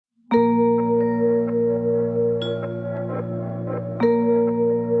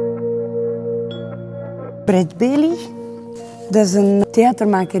Brett Bailey, dat is een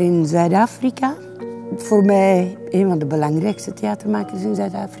theatermaker in Zuid-Afrika. Voor mij een van de belangrijkste theatermakers in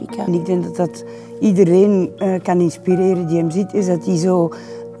Zuid-Afrika. En ik denk dat dat iedereen kan inspireren die hem ziet, is dat hij zo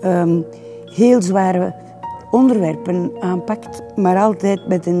heel zware onderwerpen aanpakt, maar altijd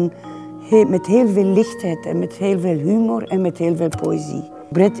met heel veel lichtheid en met heel veel humor en met heel veel poëzie.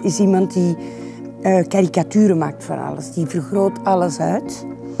 Brett is iemand die karikaturen maakt van alles, die vergroot alles uit.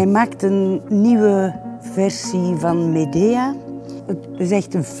 Hij maakt een nieuwe versie van MedEia. Het is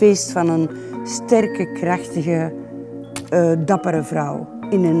echt een feest van een sterke, krachtige, dappere vrouw.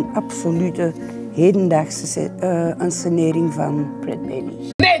 In een absolute hedendaagse inscenering van Brett Bailey.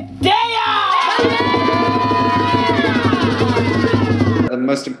 MedEia! The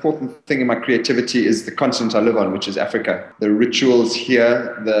most important thing in my creativity is the continent I live on, which is Africa. The rituals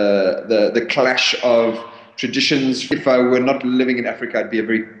here, the clash of traditions. If I were not living in Africa, I'd be a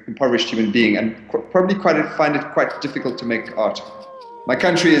very impoverished human being and probably find it quite difficult to make art. My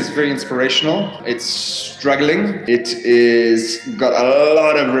country is very inspirational. It's struggling. It is got a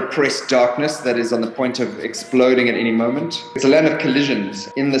lot of repressed darkness that is on the point of exploding at any moment. It's a land of collisions.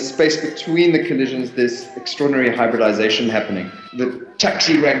 In the space between the collisions, there's extraordinary hybridization happening. The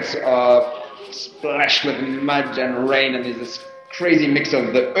taxi ranks are splashed with mud and rain, and there's this crazy mix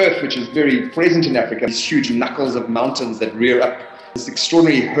of the earth, which is very present in Africa. These huge knuckles of mountains that rear up. This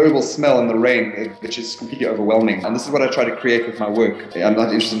extraordinary herbal smell in the rain, which is completely overwhelming. And this is what I try to create with my work. I'm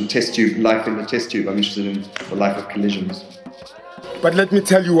not interested in test tube, life in the test tube. I'm interested in the life of collisions. But let me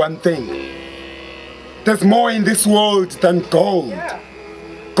tell you one thing. There's more in this world than gold. Yeah.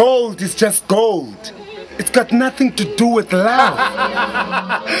 Gold is just gold. It's got nothing to do with love.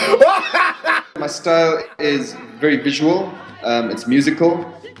 My style is very visual. It's musical.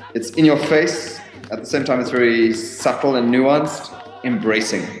 It's in your face. At the same time, it's very subtle and nuanced.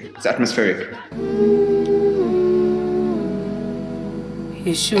 Embracing. It's atmospheric.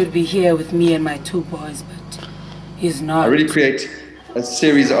 He should be here with me and my two boys, but he's not. I really create a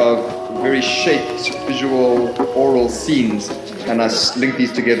series of very shaped visual oral scenes, and I link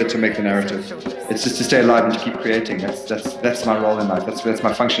these together to make the narrative. It's just to stay alive and to keep creating. That's my role in life. That's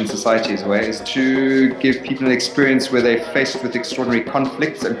my function in society as a way, is to give people an experience where they're faced with extraordinary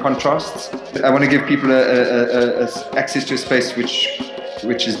conflicts and contrasts. I want to give people access to a space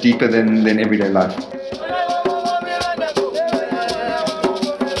which is deeper than everyday life.